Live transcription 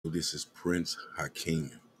This is Prince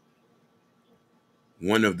Hakeem,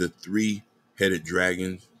 one of the three-headed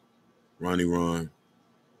dragons, Ronnie Ron,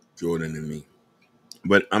 Jordan, and me.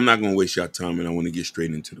 But I'm not going to waste your time, and I want to get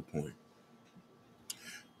straight into the point.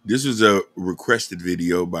 This was a requested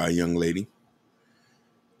video by a young lady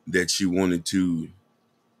that she wanted to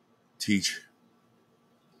teach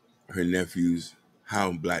her nephews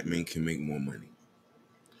how black men can make more money.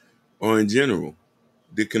 Or in general,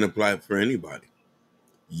 that can apply for anybody,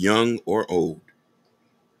 young or old.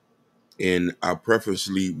 And I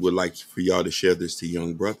preferably would like for y'all to share this to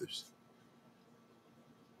young brothers.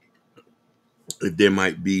 If they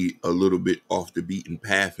might be a little bit off the beaten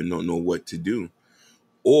path and don't know what to do,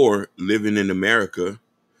 or living in America,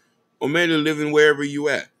 or maybe living wherever you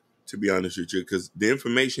at, to be honest with you, because the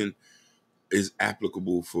information is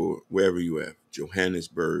applicable for wherever you at.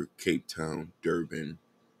 Johannesburg, Cape Town, Durban,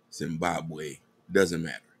 Zimbabwe, doesn't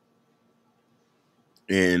matter.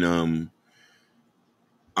 And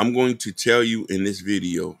I'm going to tell you in this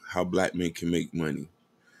video how black men can make money.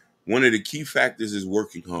 One of the key factors is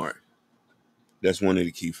working hard. That's one of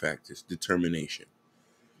the key factors. Determination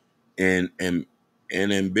and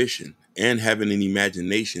ambition, and having an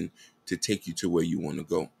imagination to take you to where you want to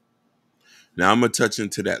go. Now, I'm going to touch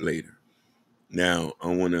into that later. Now, I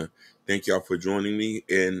want to thank y'all for joining me,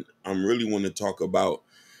 and I'm really want to talk about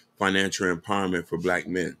financial empowerment for black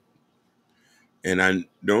men. And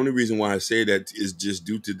the only reason why I say that is just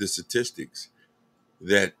due to the statistics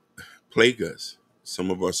that plague us. Some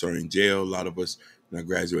of us are in jail. A lot of us not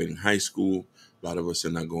graduating high school. A lot of us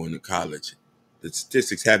are not going to college. The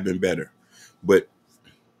statistics have been better, but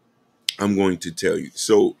I'm going to tell you.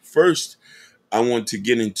 So first, I want to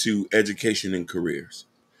get into education and careers.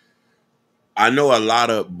 I know a lot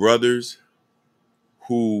of brothers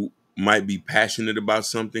who might be passionate about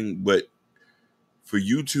something, but for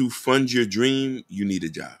you to fund your dream, you need a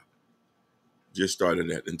job. Just started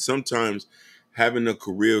that. And sometimes having a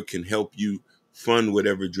career can help you fund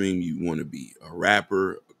whatever dream you want to be, a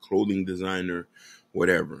rapper, a clothing designer,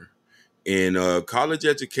 whatever. And college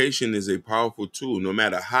education is a powerful tool, no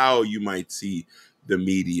matter how you might see the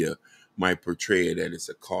media might portray it that it's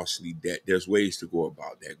a costly debt. There's ways to go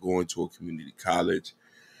about that. Going to a community college,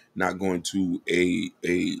 not going to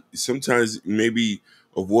sometimes maybe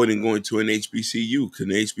avoiding going to an HBCU, because an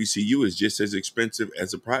HBCU is just as expensive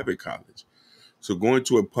as a private college. So going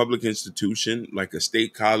to a public institution like a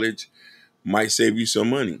state college might save you some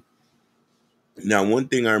money. Now, one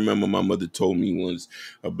thing I remember my mother told me was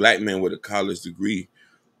a black man with a college degree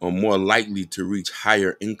are more likely to reach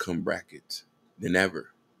higher income brackets than ever.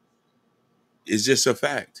 It's just a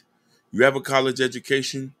fact. You have a college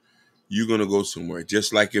education, you're going to go somewhere.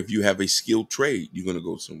 Just like if you have a skilled trade, you're going to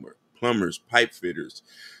go somewhere. Plumbers, pipe fitters,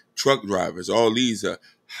 truck drivers, all these are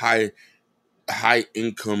high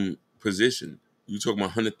income positions. You talking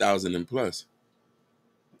about 100,000 and plus.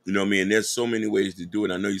 You know what I mean? There's so many ways to do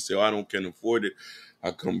it. I know you say, oh, can't afford it. I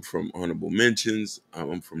come from honorable mentions.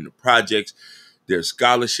 I'm from the projects. There's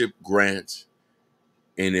scholarship grants.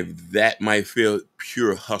 And if that might fail,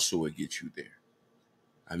 pure hustle will get you there.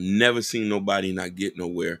 I've never seen nobody not get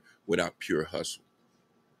nowhere without pure hustle.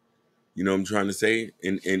 You know what I'm trying to say?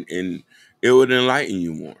 And it would enlighten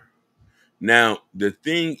you more. Now, the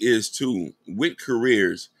thing is, too, with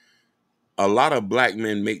careers, a lot of black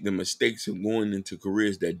men make the mistakes of going into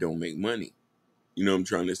careers that don't make money. You know what I'm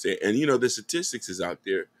trying to say? And, the statistics is out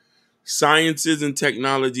there. Sciences and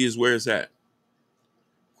technology is where it's at.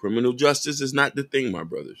 Criminal justice is not the thing, my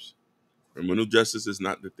brothers. Criminal justice is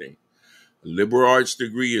not the thing. A liberal arts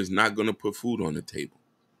degree is not going to put food on the table.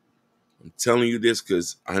 I'm telling you this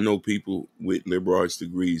because I know people with liberal arts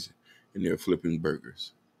degrees and they're flipping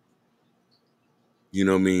burgers. You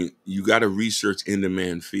know what I mean? You got to research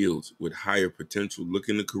in-demand fields with higher potential. Look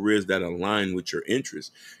into careers that align with your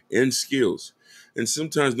interests and skills. And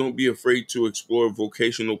sometimes don't be afraid to explore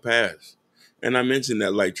vocational paths. And I mentioned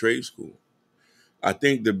that like trade school. I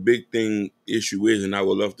think the big issue is, and I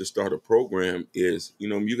would love to start a program, is,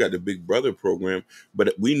 you got the Big Brother program,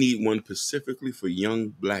 but we need one specifically for young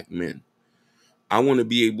black men. I want to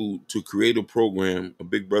be able to create a program, a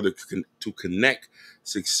Big Brother, to connect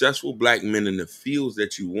successful black men in the fields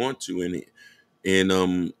that you want to in it.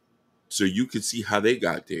 And so you can see how they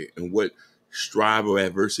got there and what strive or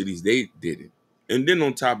adversities they did it. And then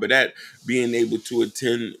on top of that, being able to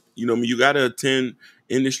attend, you got to attend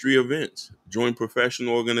industry events, join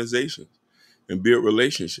professional organizations, and build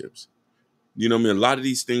relationships. A lot of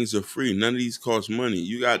these things are free. None of these cost money.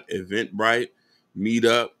 You got Eventbrite,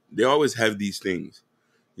 Meetup. They always have these things.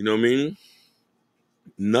 You know what I mean?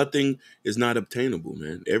 Nothing is not obtainable,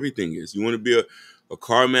 man. Everything is. You want to be a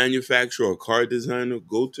car manufacturer or a car designer,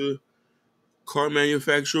 go to car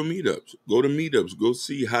manufacturer meetups. Go to meetups. Go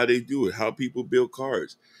see how they do it, how people build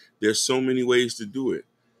cars. There's so many ways to do it.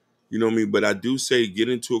 You know what I mean? But I do say get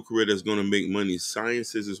into a career that's going to make money.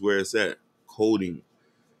 Sciences is where it's at. Coding,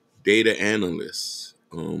 data analysts,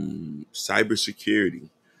 cybersecurity. You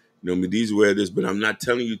know what I mean? These are where it is. But I'm not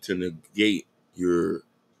telling you to negate your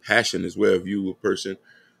passion as well. If you a person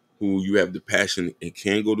who you have the passion and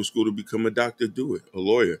can go to school to become a doctor, do it. A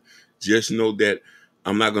lawyer. Just know that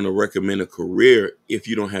I'm not going to recommend a career if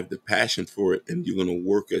you don't have the passion for it and you're going to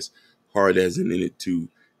work as hard as in it to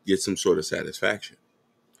get some sort of satisfaction.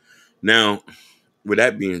 Now, with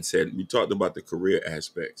that being said, we talked about the career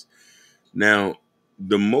aspects. Now,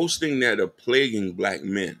 the most thing that are plaguing black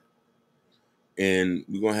men, and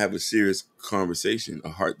we're going to have a serious conversation, a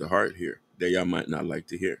heart to heart here that y'all might not like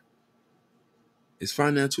to hear, is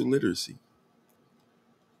financial literacy.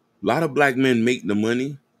 A lot of black men make the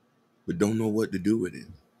money, but don't know what to do with it.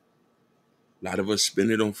 A lot of us spend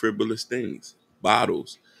it on frivolous things,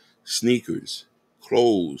 bottles, sneakers,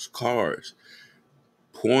 clothes, cars,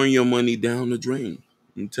 pouring your money down the drain.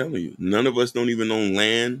 I'm telling you, none of us don't even own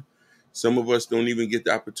land. Some of us don't even get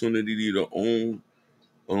the opportunity to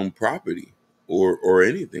own property or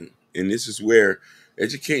anything. And this is where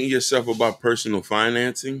educating yourself about personal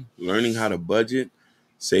financing, learning how to budget,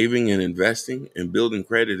 saving and investing, and building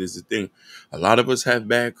credit is the thing. A lot of us have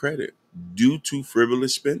bad credit due to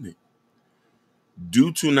frivolous spending,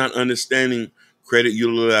 due to not understanding credit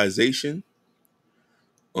utilization,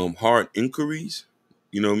 hard inquiries,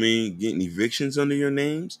 you know what I mean, getting evictions under your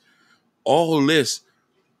names. All this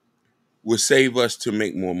will save us to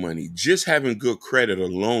make more money. Just having good credit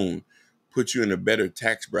alone puts you in a better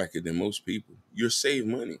tax bracket than most people. You'll save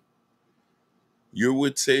money. You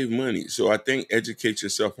would save money. So I think educate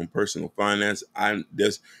yourself on personal finance.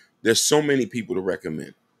 There's so many people to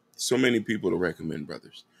recommend. So many people to recommend,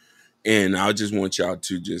 brothers. And I just want y'all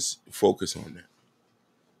to just focus on that.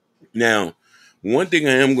 Now, one thing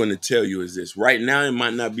I am going to tell you is this. Right now, it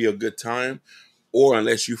might not be a good time, or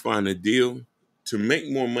unless you find a deal, to make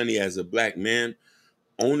more money as a black man,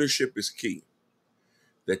 ownership is key.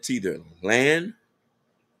 That's either land,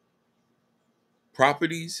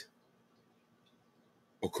 properties,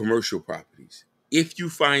 or commercial properties. If you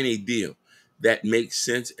find a deal that makes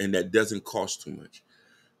sense and that doesn't cost too much.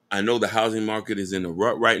 I know the housing market is in a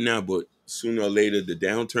rut right now, but sooner or later the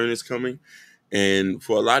downturn is coming. And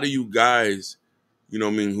for a lot of you guys, you know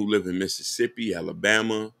what I mean, who live in Mississippi,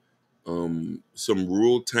 Alabama, some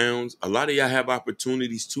rural towns, a lot of y'all have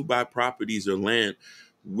opportunities to buy properties or land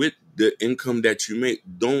with the income that you make.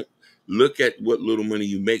 Don't look at what little money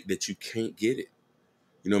you make that you can't get it.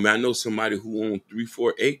 You know, I know somebody who owned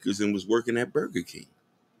 3-4 acres and was working at Burger King.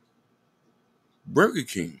 Burger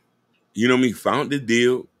King. You know what I mean? Found the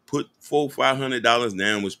deal, put $400-500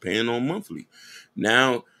 down, was paying on monthly.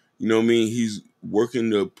 Now, you know what I mean? He's working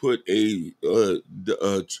to put a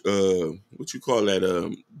what you call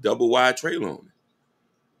that, double wide trailer on it.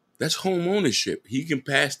 That's home ownership. He can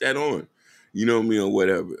pass that on. You know what I mean, or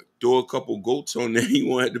whatever. Throw a couple goats on there, he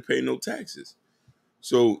won't have to pay no taxes.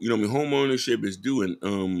 So, you know what I mean, home ownership is doing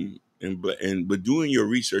but doing your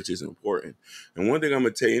research is important. And one thing I'm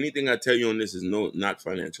gonna tell you, anything I tell you on this is not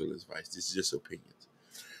financial advice. This is just opinions.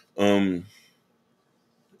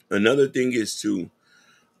 Another thing is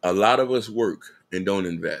a lot of us work and don't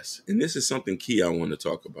invest. And this is something key I want to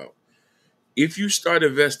talk about. If you start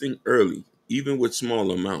investing early, even with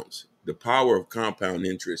small amounts, the power of compound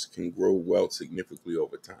interest can grow wealth significantly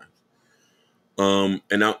over time.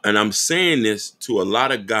 I'm saying this to a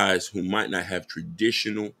lot of guys who might not have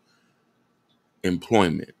traditional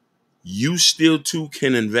employment. You still too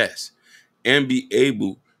can invest and be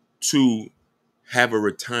able to have a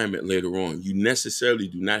retirement later on. You necessarily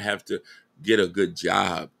do not have to get a good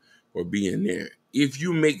job or be in there. If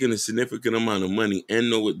you're making a significant amount of money and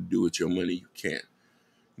know what to do with your money, you can.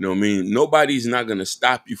 You know what I mean? Nobody's not going to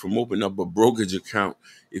stop you from opening up a brokerage account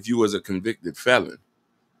if you was a convicted felon.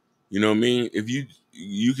 You know what I mean? If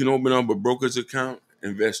you can open up a brokerage account,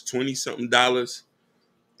 invest 20 something dollars,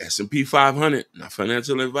 S&P 500, not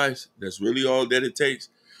financial advice. That's really all that it takes.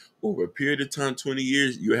 Over a period of time, 20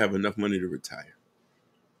 years, you have enough money to retire.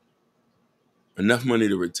 Enough money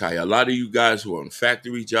to retire. A lot of you guys who are on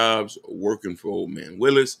factory jobs or working for old man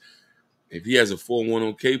Willis, if he has a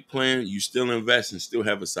 401k plan, you still invest and still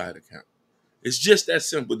have a side account. It's just that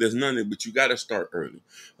simple. There's none, but you got to start early.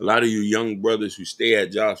 A lot of you young brothers who stay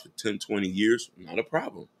at jobs for 10, 20 years, not a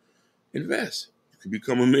problem. Invest. You can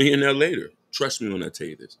become a millionaire later. Trust me when I tell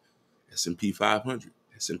you this. S&P 500.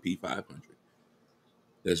 S&P 500.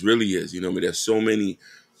 That really is. You know, I mean, there's so many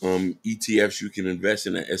ETFs you can invest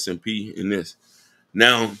in, the S&P, in this.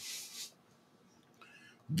 Now,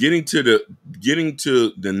 getting to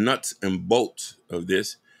the nuts and bolts of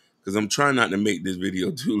this, because I'm trying not to make this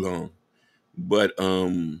video too long, but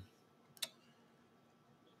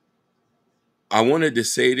I wanted to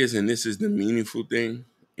say this, and this is the meaningful thing,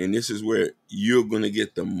 and this is where you're going to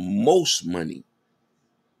get the most money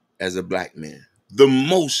as a black man, the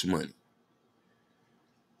most money.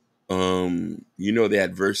 The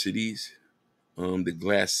adversities, the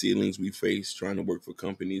glass ceilings we face trying to work for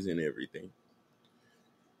companies and everything.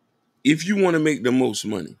 If you want to make the most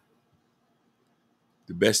money,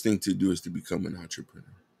 the best thing to do is to become an entrepreneur.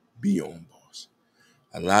 Be your own boss.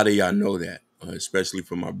 A lot of y'all know that, especially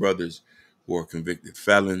from my brothers who are convicted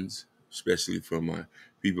felons, especially from my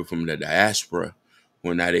people from the diaspora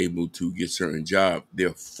who are not able to get certain jobs.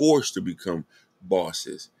 They're forced to become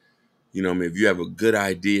bosses. If you have a good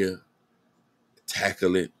idea,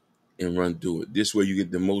 tackle it and run through it. This way you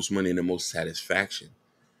get the most money and the most satisfaction.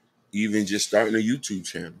 Even just starting a YouTube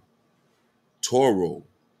channel, Toro,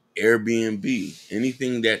 Airbnb,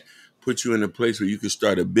 anything that puts you in a place where you can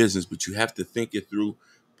start a business, but you have to think it through,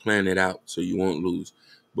 plan it out so you won't lose.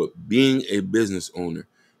 But being a business owner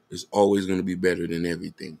is always going to be better than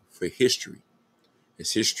everything for history.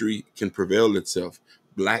 As history can prevail itself,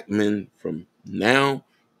 black men from now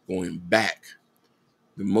going back,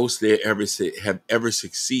 the most they have ever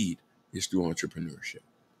succeed is through entrepreneurship.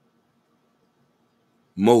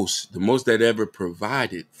 The most that ever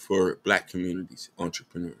provided for black communities,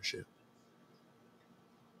 entrepreneurship.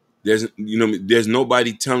 There's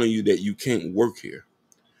nobody telling you that you can't work here.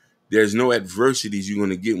 There's no adversities you're going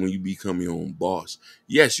to get when you become your own boss.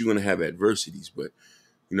 Yes, you're going to have adversities, but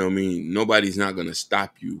nobody's not going to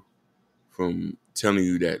stop you from telling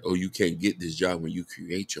you that, oh, you can't get this job when you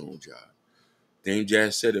create your own job. Dame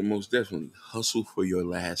Jazz said it most definitely. Hustle for your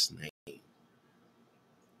last name.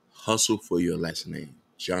 Hustle for your last name.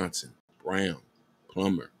 Johnson, Brown,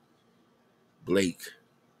 Plummer, Blake.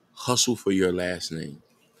 Hustle for your last name.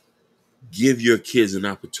 Give your kids an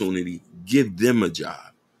opportunity. Give them a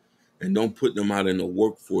job. And don't put them out in the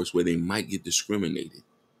workforce where they might get discriminated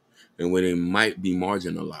and where they might be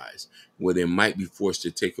marginalized, where they might be forced to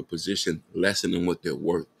take a position less than what they're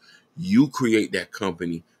worth. You create that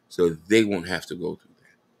company so they won't have to go through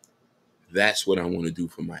that. That's what I want to do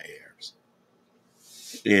for my heirs.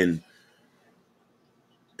 And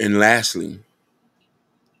lastly,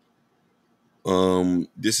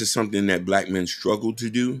 this is something that black men struggle to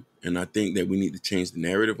do. And I think that we need to change the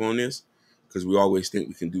narrative on this because we always think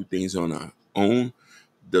we can do things on our own.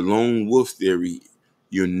 The lone wolf theory,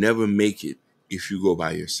 you'll never make it if you go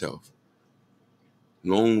by yourself.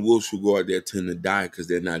 Lone wolves who go out there tend to die because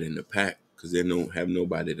they're not in the pack, because they don't have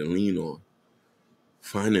nobody to lean on.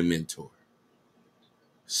 Find a mentor.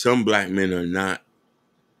 Some black men are not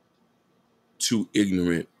too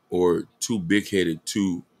ignorant or too big-headed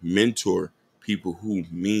to mentor people who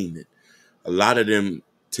mean it. A lot of them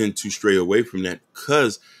tend to stray away from that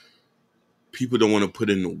because people don't want to put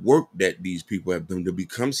in the work that these people have done to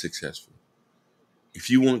become successful. If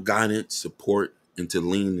you want guidance, support, and to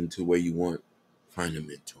lean into where you want, find a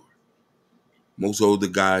mentor. Most older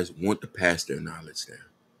guys want to pass their knowledge down,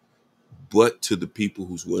 but to the people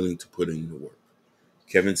who's willing to put in the work.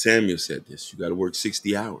 Kevin Samuel said this. You got to work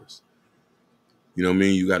 60 hours. You know what I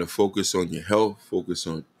mean? You got to focus on your health, focus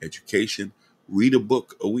on education. Read a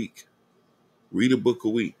book a week. Read a book a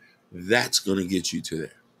week. That's going to get you to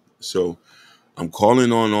there. So I'm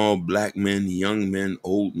calling on all black men, young men,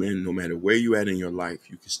 old men, no matter where you're at in your life,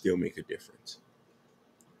 you can still make a difference.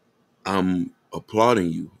 I'm applauding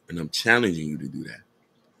you and I'm challenging you to do that.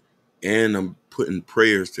 And I'm putting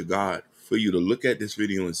prayers to God for you to look at this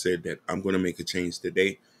video and say that I'm going to make a change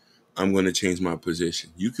today. I'm going to change my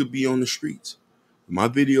position. You could be on the streets. My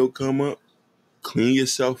video come up, clean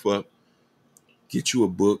yourself up, get you a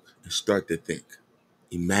book and start to think.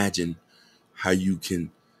 Imagine how you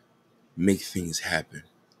can make things happen.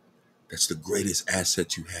 That's the greatest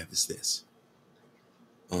asset you have is this.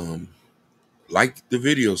 Like the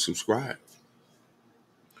video, subscribe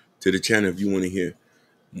to the channel if you want to hear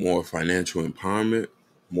more financial empowerment,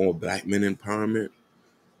 more black men empowerment.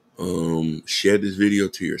 Share this video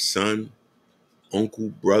to your son, uncle,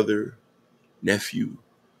 brother, nephew.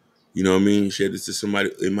 You know what I mean? Share this to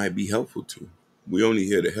somebody it might be helpful to. We're only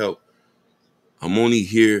here to help. I'm only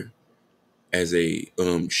here as a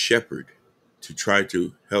shepherd to try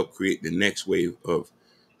to help create the next wave of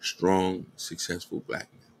strong, successful black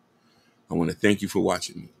men. I want to thank you for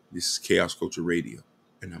watching me. This is Chaos Culture Radio,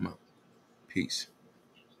 and I'm out. Peace.